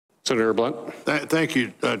Senator Blunt. Thank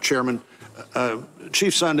you, Chairman.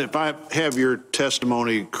 Chief Sund, if I have your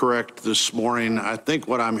testimony correct this morning, I think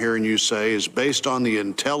what I'm hearing you say is based on the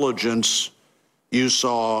intelligence you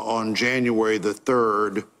saw on January the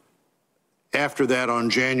 3rd, after that on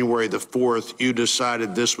January the 4th, you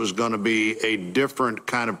decided this was going to be a different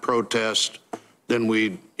kind of protest than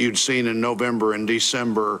you'd seen in November and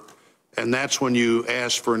December, and that's when you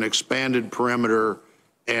asked for an expanded perimeter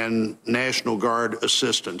and National Guard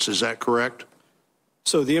assistance. Is that correct?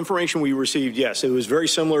 So the information we received, yes, it was very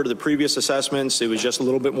similar to the previous assessments. It was just a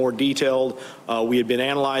little bit more detailed. We had been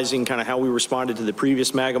analyzing kind of how we responded to the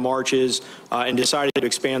previous MAGA marches and decided to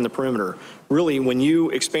expand the perimeter. Really, when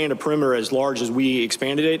you expand a perimeter as large as we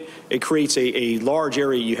expanded it, it creates a large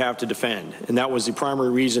area you have to defend. And that was the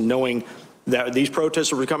primary reason, knowing that these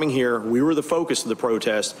protesters were coming here. We were the focus of the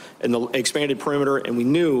protest and the expanded perimeter, and we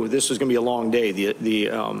knew this was going to be a long day.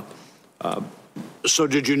 So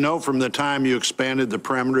did you know from the time you expanded the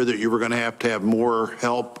perimeter that you were going to have more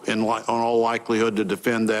help in on all likelihood to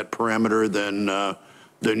defend that perimeter than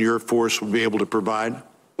your force would be able to provide?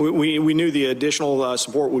 We knew the additional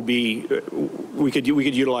support would be, we could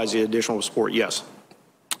utilize the additional support, yes.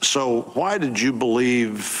 So why did you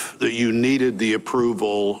believe that you needed the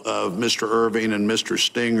approval of Mr. Irving and Mr.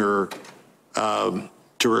 Stinger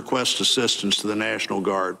to request assistance to the National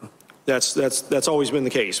Guard? That's always been the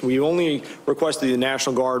case. We only requested the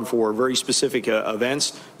National Guard for very specific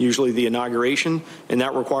events, usually the inauguration, and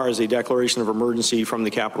that requires a declaration of emergency from the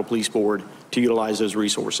Capitol Police Board to utilize those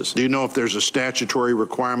resources. Do you know if there's a statutory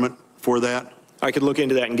requirement for that? I could look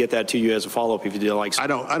into that and get that to you as a follow-up if you'd like. I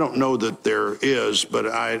don't know that there is, but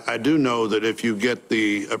I do know that if you get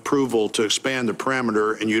the approval to expand the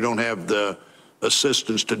perimeter and you don't have the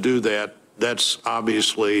assistance to do that, that's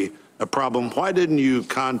obviously a problem. Why didn't you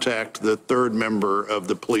contact the third member of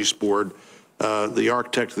the police board, the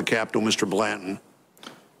architect of the Capitol, Mr. Blanton?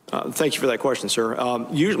 Thank you for that question, sir.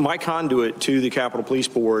 My conduit to the Capitol Police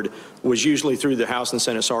Board was usually through the House and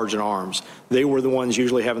Senate Sergeant Arms. They were the ones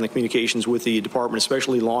usually having the communications with the department,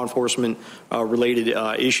 especially law enforcement related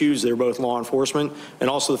issues. They're both law enforcement, and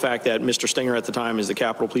also the fact that Mr. Stinger at the time is the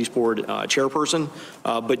Capitol Police Board chairperson.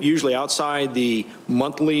 But usually outside the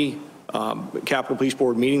monthly Capitol Police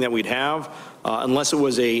Board meeting that we'd have, unless it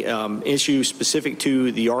was a issue specific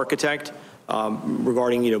to the architect,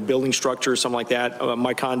 regarding, building structure, something like that,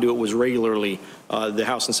 my conduit was regularly the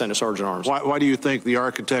House and Senate Sergeant Arms. Why do you think the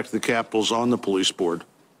architect of the Capitol is on the police board?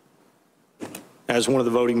 As one of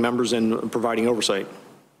the voting members and providing oversight.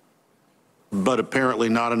 But apparently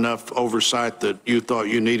not enough oversight that you thought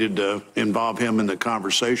you needed to involve him in the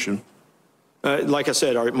conversation. Like I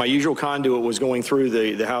said, my usual conduit was going through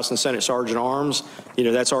the House and Senate Sergeant Arms.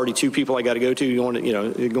 That's already 2 people I got to go to.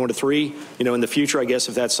 Going to 3. In the future, I guess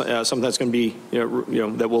if that's something that's going to be,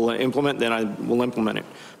 that we'll implement, then I will implement it.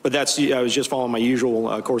 But I was just following my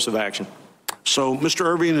usual course of action. So, Mr.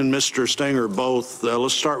 Irving and Mr. Stinger both.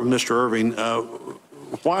 Let's start with Mr. Irving.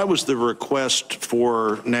 Why was the request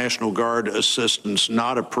for National Guard assistance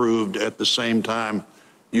not approved at the same time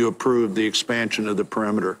you approved the expansion of the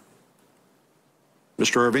perimeter?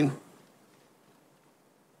 Mr. Irving?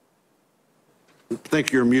 I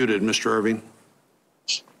think you're muted, Mr. Irving.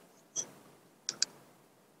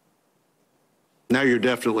 Now you're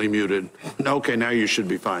definitely muted. Okay, now you should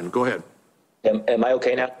be fine. Go ahead. Am I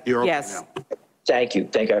okay now? You're okay yes. now. Thank you.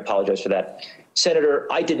 I apologize for that. Senator,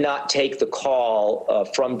 I did not take the call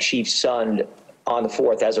from Chief Sund on the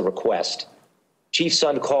 4th as a request. Chief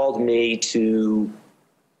Sund called me to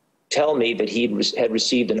tell me that he had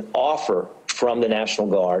received an offer from the National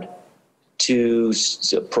Guard to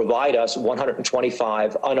provide us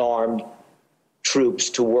 125 unarmed troops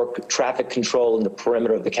to work traffic control in the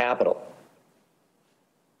perimeter of the Capitol.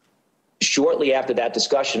 Shortly after that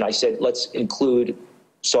discussion, I said, let's include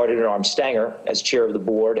Sergeant at Arms Stanger as chair of the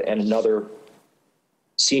board and another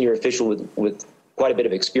senior official with quite a bit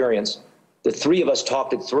of experience. The 3 of us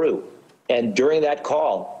talked it through. And during that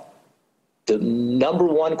call, the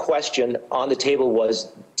 #1 question on the table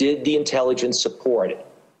was, did the intelligence support it?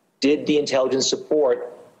 Did the intelligence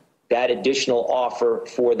support that additional offer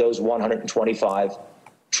for those 125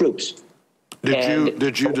 troops?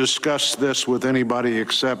 Did you discuss this with anybody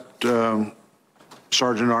except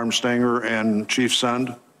Sergeant Arms Stanger and Chief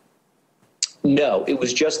Sund? No, it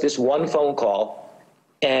was just this one phone call.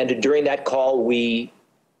 And during that call, we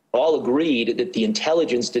all agreed that the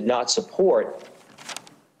intelligence did not support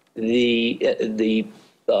the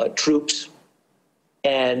troops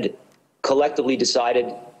and collectively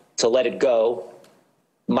decided to let it go.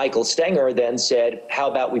 Michael Stenger then said, how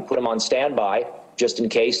about we put them on standby just in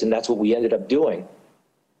case, and that's what we ended up doing.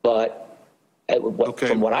 But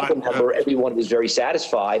From what I remember, everyone was very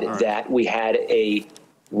satisfied that we had a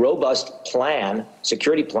robust plan,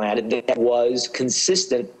 security plan, that was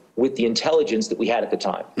consistent with the intelligence that we had at the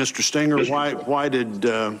time. Mr. Stenger, why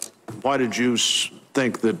did you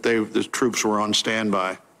think that the troops were on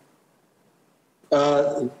standby?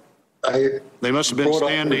 They must have been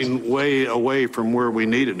standing way away from where we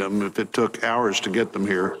needed them if it took hours to get them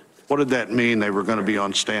here. What did that mean they were going to be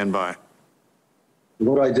on standby?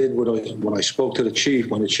 What I did when I spoke to the chief,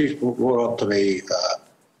 when the chief brought up to me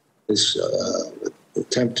this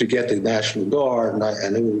attempt to get the National Guard,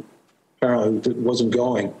 and it apparently wasn't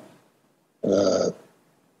going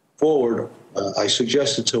forward, I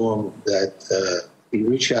suggested to him that he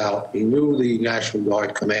reach out. He knew the National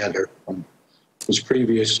Guard commander from his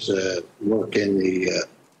previous work in the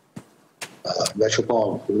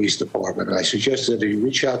Metropolitan Police Department. And I suggested that he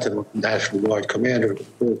reach out to the National Guard commander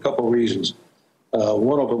for a couple of reasons.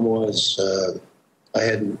 One of them was I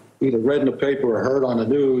had either read in the paper or heard on the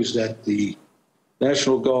news that the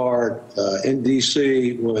National Guard in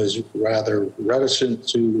D.C. was rather reticent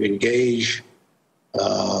to engage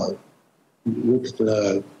with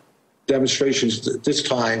demonstrations at this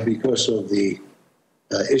time because of the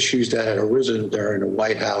issues that had arisen during the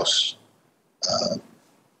White House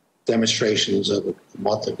demonstrations of a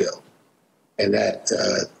month ago, and that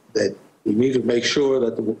we need to make sure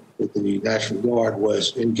that the National Guard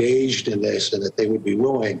was engaged in this and that they would be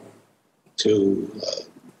willing to.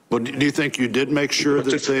 Well, do you think you did make sure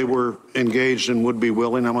that they were engaged and would be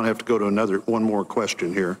willing? I'm going to have to go to one more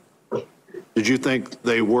question here. Did you think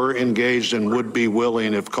they were engaged and would be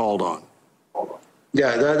willing if called on?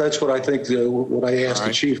 Yeah, that's what I think. What I asked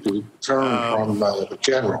the chief to determine from the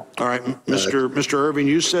general. All right, Mr. Irving,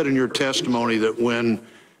 you said in your testimony that when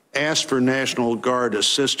asked for National Guard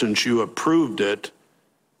assistance, you approved it.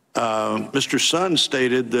 Mr. Sun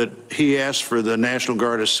stated that he asked for the National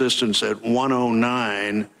Guard assistance at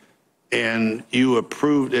 1:09, and you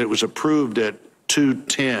approved. It was approved at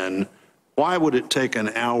 2:10. Why would it take an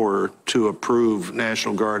hour to approve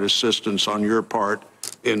National Guard assistance on your part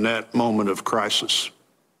in that moment of crisis?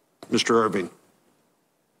 Mr. Irving.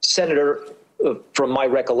 Senator, from my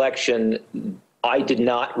recollection, I did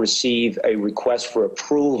not receive a request for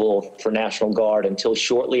approval for National Guard until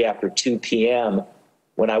shortly after 2 p.m.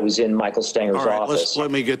 when I was in Michael Stanger's office. Let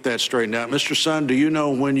me get that straightened out. Mr. Sun, do you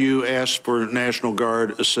know when you asked for National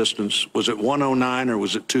Guard assistance? Was it 1:09 or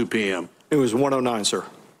was it 2 p.m.? It was 1:09, sir.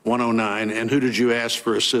 1:09. And who did you ask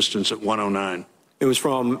for assistance at 1:09? It was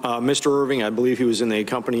from Mr. Irving. I believe he was in the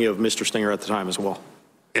company of Mr. Stenger at the time as well.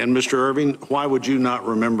 And Mr. Irving, why would you not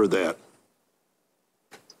remember that?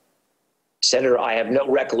 Senator, I have no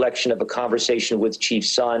recollection of a conversation with Chief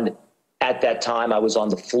Sund. At that time, I was on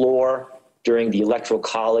the floor during the Electoral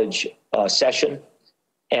College session,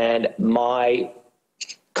 and my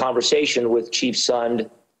conversation with Chief Sund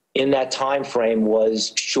in that time frame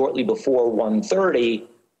was shortly before 1:30,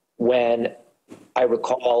 when I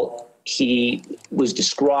recall he was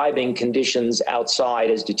describing conditions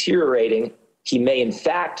outside as deteriorating. He may in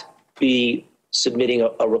fact be submitting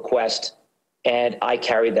a request, and I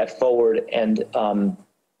carried that forward, and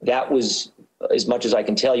that was as much as I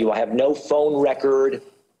can tell you. I have no phone record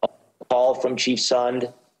call from Chief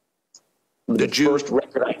Sund. Did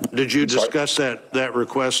you discuss that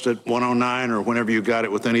request at 1:09 or whenever you got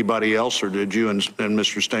it with anybody else, or did you and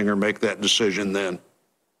Mr. Stenger make that decision then?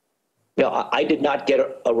 No, I did not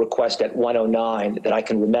get a request at 1:09 that I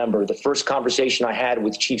can remember. The first conversation I had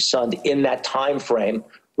with Chief Sund in that time frame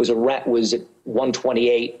was at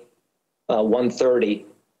 1:28, 1:30,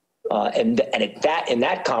 and in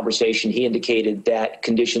that conversation he indicated that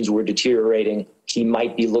conditions were deteriorating. He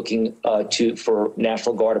might be looking for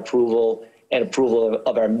National Guard approval and approval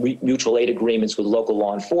of our mutual aid agreements with local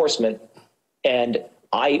law enforcement. And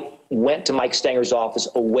I went to Mike Stanger's office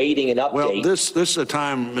awaiting an update. Well, this is a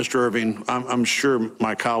time, Mr. Irving, I'm sure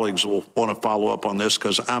my colleagues will want to follow up on this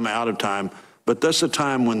because I'm out of time, but that's a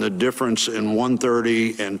time when the difference in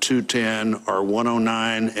 1:30 and 2:10 or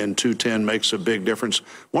 1:09 and 2:10 makes a big difference.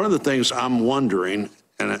 One of the things I'm wondering,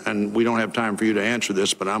 and we don't have time for you to answer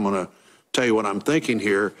this, but I'm going to tell you what I'm thinking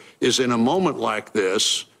here, is in a moment like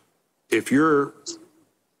this, if your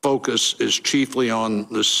focus is chiefly on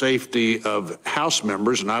the safety of House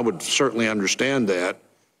members, and I would certainly understand that,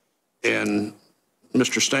 and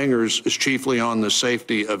Mr. Stanger's is chiefly on the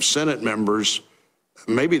safety of Senate members,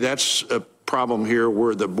 maybe that's a problem here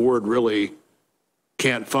where the board really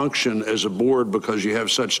can't function as a board because you have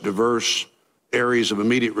such diverse areas of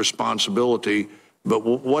immediate responsibility. But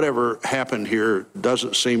whatever happened here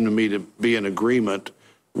doesn't seem to me to be in agreement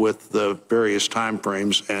with the various time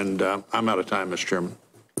frames, and I'm out of time, Mr. Chairman.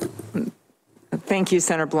 Thank you,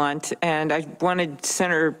 Senator Blunt. And I wanted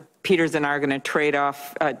Senator Peters and I are going to trade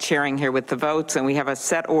off chairing here with the votes, and we have a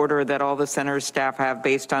set order that all the senator's staff have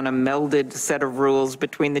based on a melded set of rules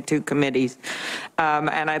between the two committees.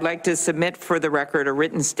 And I'd like to submit for the record a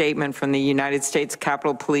written statement from the United States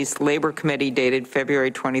Capitol Police Labor Committee dated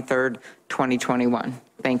February 23rd, 2021.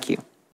 Thank you.